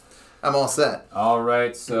I'm all set. All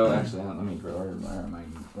right, so actually, let me go.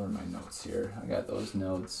 Where are my notes here? I got those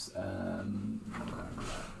notes. Blah,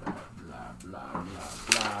 blah, blah,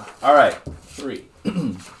 blah. All right, 3,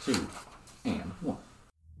 2, and 1.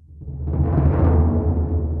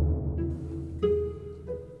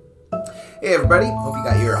 Hey everybody, hope you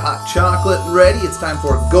got your hot chocolate ready. It's time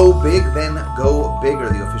for Go Big, Then Go Bigger,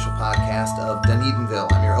 the official podcast of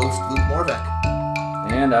Dunedinville. I'm your host, Luke Morbeck.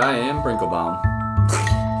 And I am Brinklebaum.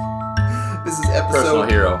 This is episode... Personal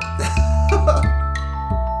hero.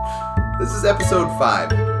 This is episode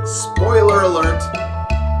 5. Spoiler alert.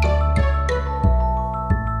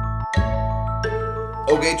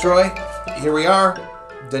 Okay, Troy, here we are.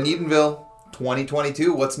 Dunedinville,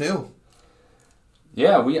 2022. What's new?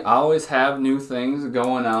 Yeah, we always have new things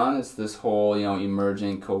going on. It's this whole,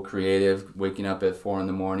 emerging co-creative, waking up at 4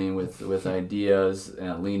 a.m. with ideas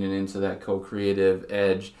and leaning into that co-creative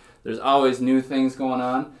edge. There's always new things going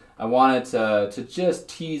on. I wanted to just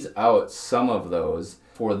tease out some of those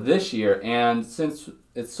for this year. And since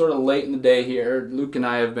it's sort of late in the day here, Luke and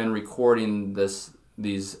I have been recording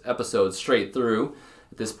these episodes straight through.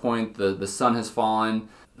 At this point, the sun has fallen.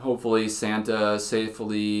 Hopefully, Santa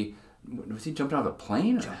safely... Was he jumping out of a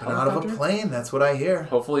plane? Jumping out of a plane, that's what I hear.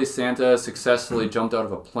 Hopefully Santa successfully jumped out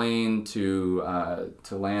of a plane to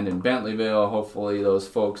land in Bentleyville. Hopefully those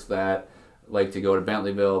folks that like to go to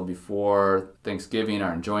Bentleyville before Thanksgiving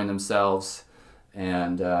are enjoying themselves.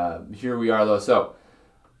 And here we are though. So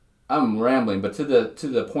I'm rambling, but to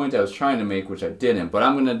the point I was trying to make, which I didn't, but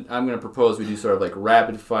I'm gonna propose we do sort of like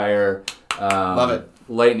rapid fire Love it.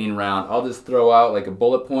 lightning round. I'll just throw out like a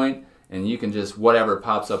bullet point. And you can just, whatever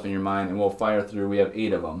pops up in your mind, and we'll fire through. We have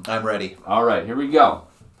 8 of them. I'm ready. All right, here we go.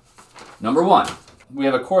 Number 1. We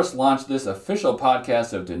have, of course, launched this official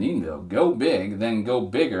podcast of Dunedinville, Go Big, Then Go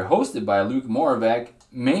Bigger, hosted by Luke Moravec.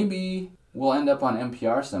 Maybe we'll end up on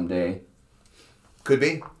NPR someday. Could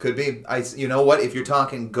be. You know what? If you're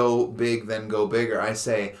talking go big, then go bigger, I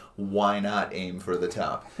say, why not aim for the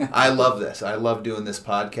top? I love this. I love doing this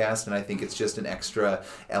podcast, and I think it's just an extra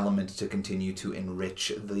element to continue to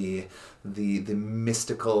enrich the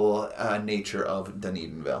mystical nature of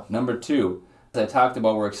Dunedinville. Number 2, as I talked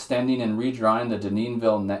about, we're extending and redrawing the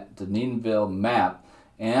Dunedinville map,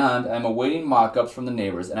 and I'm awaiting mock-ups from the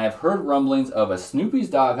neighbors, and I've heard rumblings of a Snoopy's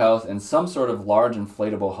doghouse and some sort of large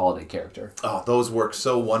inflatable holiday character. Oh, those work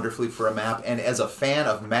so wonderfully for a map, and as a fan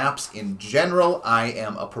of maps in general, I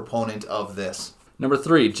am a proponent of this. Number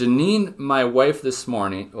 3, Janine, my wife this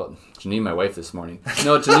morning. No,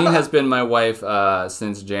 Janine has been my wife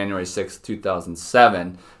since January 6th,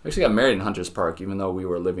 2007. We actually got married in Hunters Park, even though we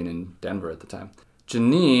were living in Denver at the time.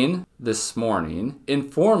 Janine, this morning,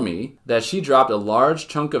 informed me that she dropped a large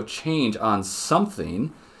chunk of change on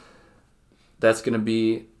something that's going to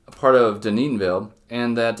be a part of Dunedinville,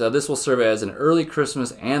 and that this will serve as an early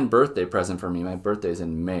Christmas and birthday present for me. My birthday's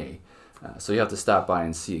in May. So you have to stop by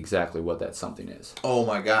and see exactly what that something is. Oh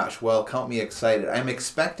my gosh. Well, count me excited. I'm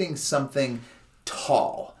expecting something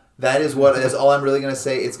tall. That's all I'm really going to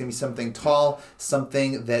say. It's going to be something tall,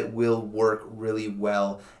 something that will work really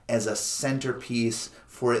well as a centerpiece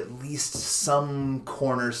for at least some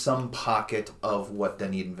corner, some pocket of what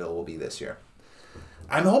Dunedinville will be this year.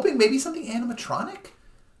 I'm hoping maybe something animatronic.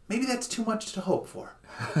 Maybe that's too much to hope for.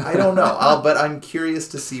 I don't know, but I'm curious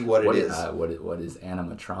to see what it is. What is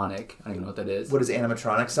animatronic? I don't even know what that is. What is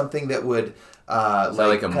animatronic? Something that would... Is that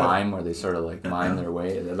like a mime where they sort of like mime their way?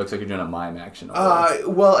 It looks like you're doing a mime action.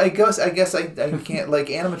 Well, I guess I can't... Like,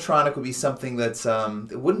 animatronic would be something that's...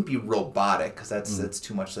 it wouldn't be robotic, because that's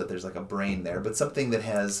too much that there's like a brain there, but something that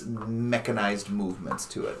has mechanized movements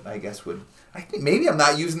to it, I guess would... I think maybe I'm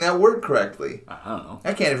not using that word correctly. I don't know.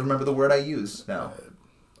 I can't even remember the word I use now.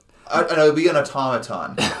 It'll be an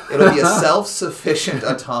automaton. It'll be a self-sufficient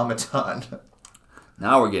automaton.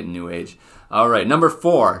 Now we're getting new age. All right, number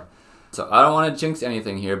 4. So I don't want to jinx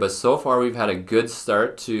anything here, but so far we've had a good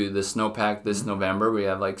start to the snowpack this November. We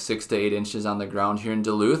have like 6 to 8 inches on the ground here in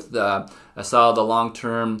Duluth. I saw the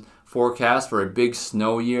long-term forecast for a big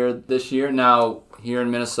snow year this year. Now, here in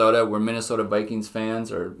Minnesota, we're Minnesota Vikings fans,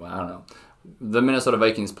 or I don't know. The Minnesota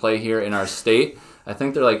Vikings play here in our state. I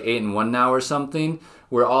think they're like 8-1 now or something.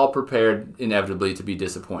 We're all prepared inevitably to be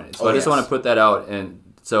disappointed. So I just want to put that out. And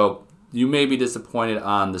so you may be disappointed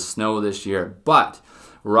on the snow this year, but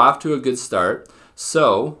we're off to a good start.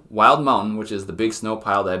 So Wild Mountain, which is the big snow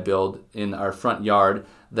pile that I build in our front yard,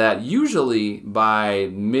 that usually by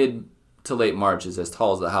mid to late March is as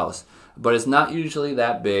tall as the house, but it's not usually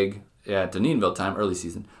that big at Dunedinville time, early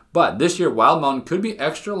season. But this year, Wild Mountain could be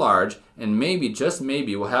extra large, and maybe, just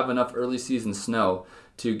maybe, we'll have enough early season snow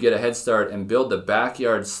to get a head start and build the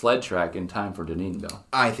backyard sled track in time for Dunedinville.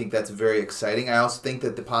 I think that's very exciting. I also think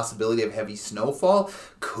that the possibility of heavy snowfall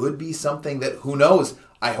could be something that, who knows,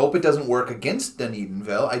 I hope it doesn't work against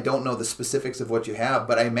Dunedinville. I don't know the specifics of what you have,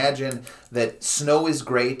 but I imagine that snow is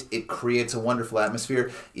great. It creates a wonderful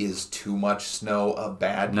atmosphere. Is too much snow a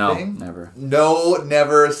bad thing? No, never. No,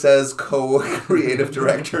 never, says co-creative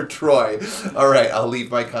director Troy. All right, I'll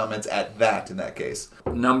leave my comments at that in that case.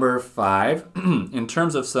 Number 5, in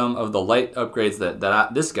terms of some of the light upgrades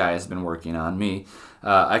that this guy has been working on, me,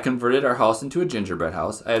 I converted our house into a gingerbread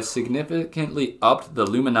house. I have significantly upped the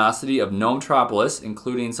luminosity of Gnometropolis,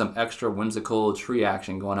 including some extra whimsical tree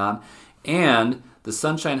action going on. And the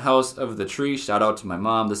Sunshine House of the Tree, shout out to my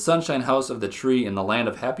mom, the Sunshine House of the Tree in the land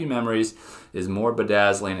of happy memories is more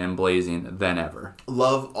bedazzling and blazing than ever.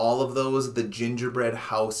 Love all of those. The gingerbread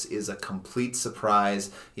house is a complete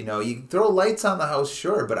surprise. You know, you can throw lights on the house,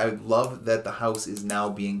 sure, but I love that the house is now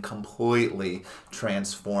being completely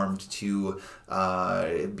transformed to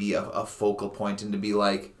be a focal point and to be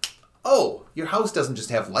like, oh, your house doesn't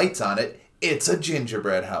just have lights on it, it's a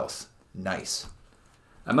gingerbread house. Nice.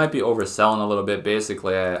 I might be overselling a little bit.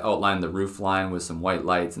 Basically, I outlined the roof line with some white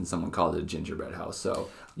lights, and someone called it a gingerbread house. So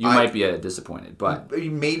you might be disappointed, but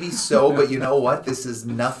maybe so. But you know what? This is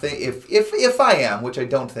nothing. If I am, which I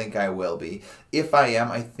don't think I will be, if I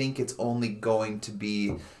am, I think it's only going to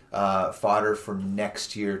be fodder for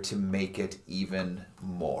next year to make it even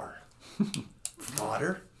more.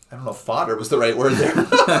 Fodder? I don't know if fodder was the right word there.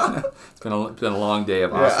 It's been a long day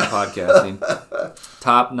of awesome podcasting.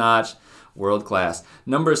 Top notch. World class.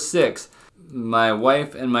 Number 6, my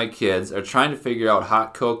wife and my kids are trying to figure out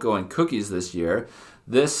hot cocoa and cookies this year.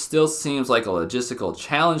 This still seems like a logistical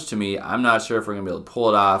challenge to me. I'm not sure if we're going to be able to pull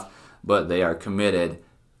it off, but they are committed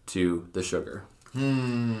to the sugar.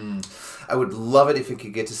 I would love it if it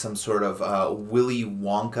could get to some sort of Willy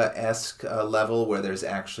Wonka-esque level where there's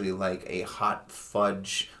actually like a hot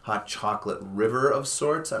chocolate river of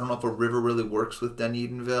sorts. I don't know if a river really works with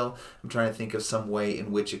Dunedinville. I'm trying to think of some way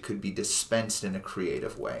in which it could be dispensed in a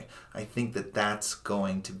creative way. I think that that's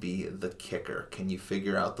going to be the kicker. Can you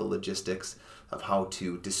figure out the logistics of how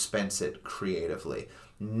to dispense it creatively?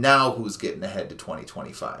 Now who's getting ahead to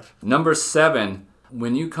 2025? Number 7,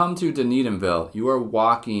 when you come to Dunedinville, you are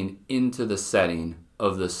walking into the setting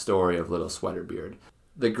of the story of Little Sweaterbeard.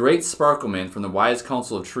 The Great Sparklement from the Wise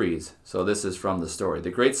Council of Trees, so this is from the story. The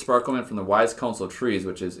Great Sparklement from the Wise Council of Trees,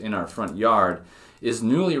 which is in our front yard, is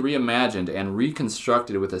newly reimagined and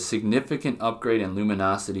reconstructed with a significant upgrade in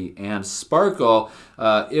luminosity and sparkle.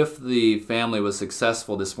 If the family was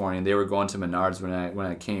successful this morning, they were going to Menards when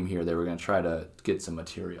I came here. They were going to try to get some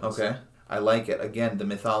materials. Okay. I like it. Again, the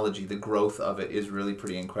mythology, the growth of it is really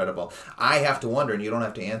pretty incredible. I have to wonder, and you don't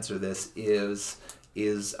have to answer this,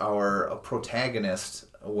 is our protagonist,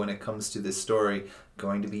 when it comes to this story,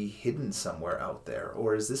 going to be hidden somewhere out there?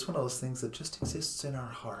 Or is this one of those things that just exists in our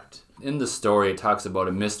heart? In the story, it talks about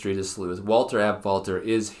a mystery to sleuth. Walter Apfalter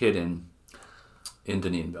is hidden in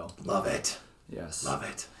Dunedinville. Love it. Yes. Love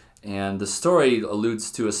it. And the story alludes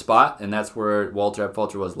to a spot, and that's where Walter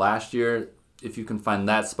Apfalter was last year. If you can find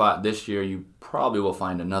that spot this year, you probably will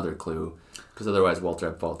find another clue, because otherwise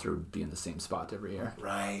Walter Apfalter would be in the same spot every year.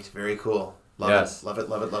 Right. Very cool. Love Yes. it. Love it.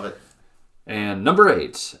 Love it. Love it. And number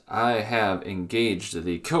 8, I have engaged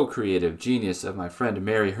the co-creative genius of my friend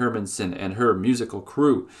Mary Hermanson and her musical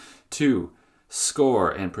crew to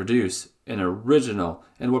score and produce an original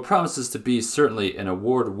and what promises to be certainly an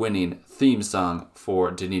award-winning theme song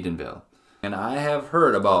for Dunedinville. And I have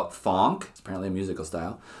heard about Fonk, it's apparently a musical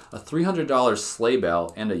style, a $300 sleigh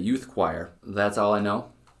bell, and a youth choir. That's all I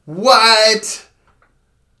know. What?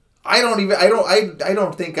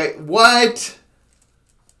 What?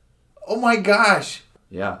 Oh my gosh.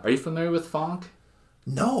 Yeah. Are you familiar with Fonk?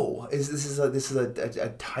 No. This is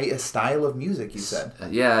a style of music, you said?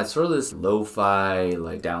 Yeah, it's sort of this lo-fi,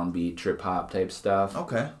 like downbeat, trip-hop type stuff.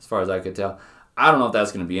 Okay. As far as I could tell. I don't know if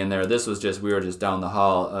that's going to be in there. This was we were just down the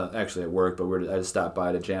hall, actually at work, but I just stopped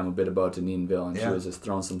by to jam a bit about Dunedinville, and she was just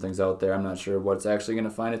throwing some things out there. I'm not sure what's actually going to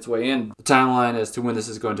find its way in. The timeline as to when this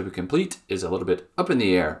is going to be complete is a little bit up in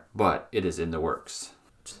the air, but it is in the works.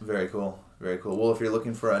 Very cool. Very cool. Well, if you're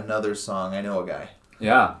looking for another song, I know a guy.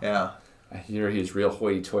 Yeah. Yeah. I hear he's real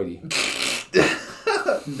hoity-toity.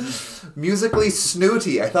 Musically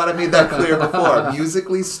snooty. I thought I made that clear before.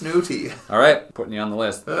 Musically snooty. All right, putting you on the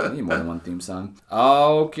list. I need more than one theme song.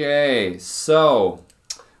 Okay, so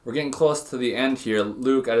we're getting close to the end here.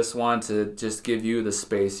 Luke, I just wanted to give you the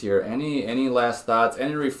space here. Any last thoughts,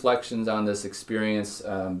 any reflections on this experience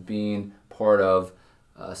being part of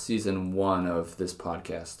season 1 of this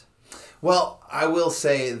podcast? Well, I will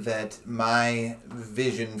say that my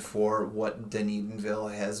vision for what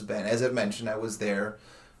Dunedinville has been, as I've mentioned, I was there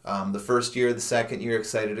the first year, the second year,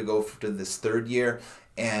 excited to go to this third year,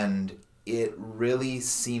 and it really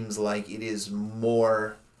seems like it is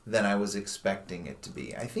more than I was expecting it to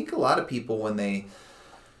be. I think a lot of people, when they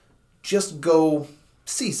just go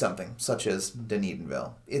see something, such as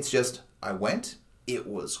Dunedinville, it's just, I went, it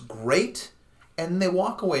was great, and they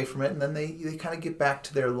walk away from it, and then they kind of get back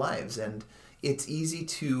to their lives. And it's easy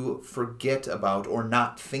to forget about or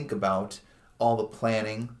not think about all the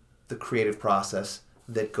planning, the creative process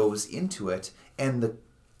that goes into it, and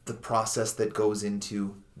the process that goes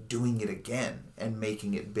into doing it again and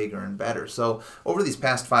making it bigger and better. So over these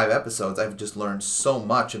past 5 episodes, I've just learned so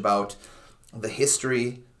much about the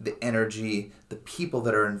history, the energy, the people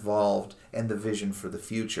that are involved, and the vision for the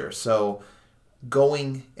future. So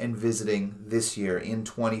going and visiting this year in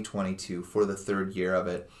 2022 for the third year of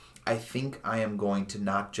it, I think I am going to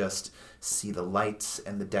not just see the lights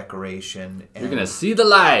and the decoration. And you're going to see the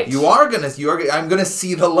light. I'm going to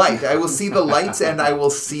see the light. I will see the lights and I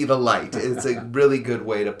will see the light. It's a really good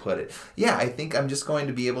way to put it. Yeah, I think I'm just going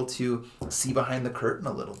to be able to see behind the curtain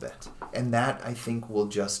a little bit. And that, I think, will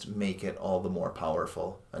just make it all the more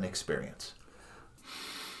powerful an experience.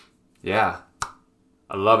 Yeah,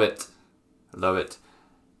 I love it. I love it.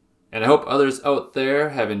 And I hope others out there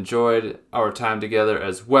have enjoyed our time together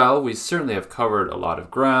as well. We certainly have covered a lot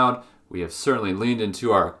of ground. We have certainly leaned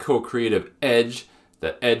into our co-creative edge,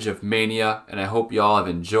 the edge of mania, and I hope you all have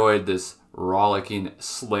enjoyed this rollicking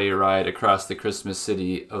sleigh ride across the Christmas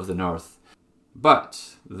city of the North.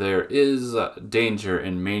 But there is danger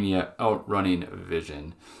in mania outrunning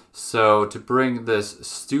vision. So to bring this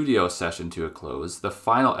studio session to a close, the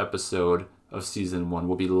final episode of Season 1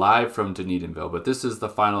 will be live from Dunedinville, but this is the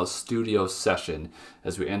final studio session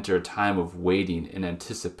as we enter a time of waiting and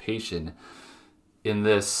anticipation. In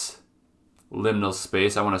this liminal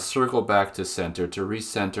space, I want to circle back to center, to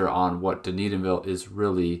recenter on what Dunedinville is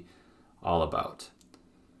really all about.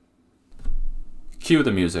 Cue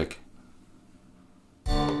the music.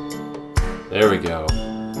 There we go.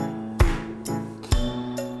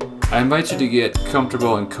 I invite you to get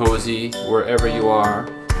comfortable and cozy wherever you are.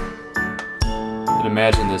 And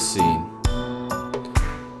imagine this scene.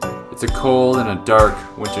 It's a cold and a dark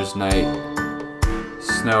winter's night.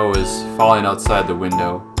 Snow is falling outside the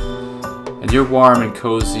window, and you're warm and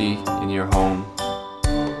cozy in your home.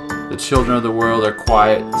 The children of the world are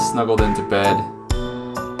quiet, snuggled into bed.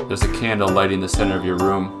 There's a candle lighting the center of your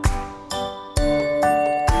room.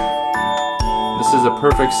 This is a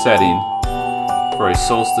perfect setting for a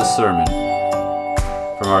solstice sermon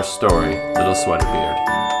from our story, Little Sweater Beard.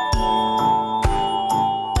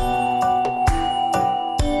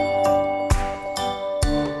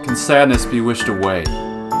 Can sadness be wished away?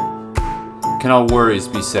 Can all worries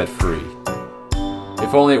be set free?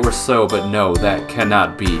 If only it were so, but no, that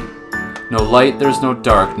cannot be. No light, there's no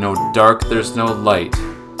dark there's no light.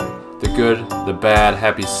 The good, the bad,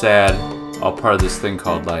 happy, sad, all part of this thing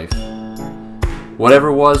called life.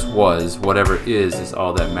 Whatever was, whatever is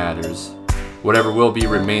all that matters. Whatever will be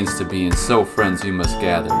remains to be, and so, friends, you must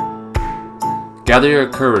gather. Gather your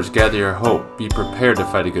courage, gather your hope, be prepared to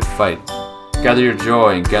fight a good fight. Gather your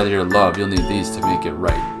joy and gather your love, you'll need these to make it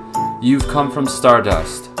right. You've come from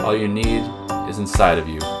stardust, all you need is inside of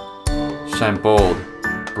you. Shine bold,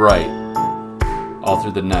 bright, all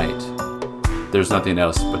through the night. There's nothing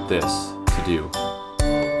else but this to do.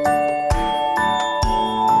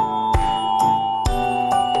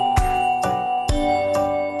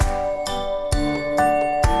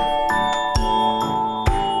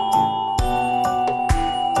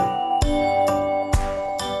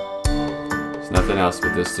 There's nothing else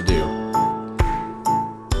but this to do.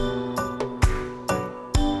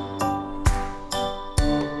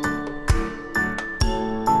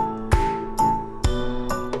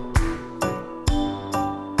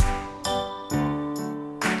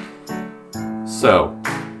 So,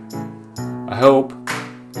 I hope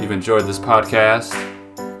you've enjoyed this podcast.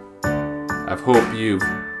 I hope you've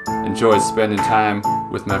enjoyed spending time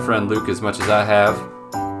with my friend Luke as much as I have.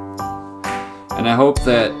 And I hope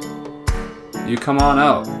that you come on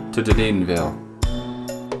out to Dunedinville.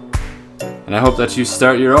 And I hope that you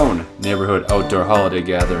start your own neighborhood outdoor holiday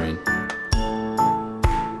gathering.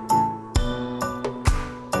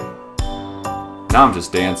 Now I'm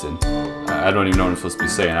just dancing. I don't even know what I'm supposed to be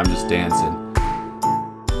saying. I'm just dancing.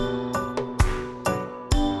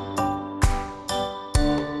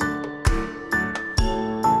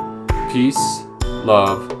 Peace,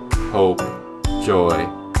 love, hope, joy,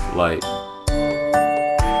 light.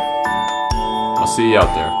 I'll see you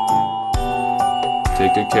out there.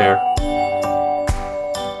 Take good care.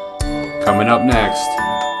 Coming up next,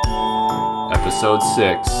 episode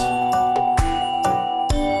 6,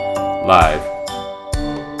 live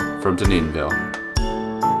from Dunedinville.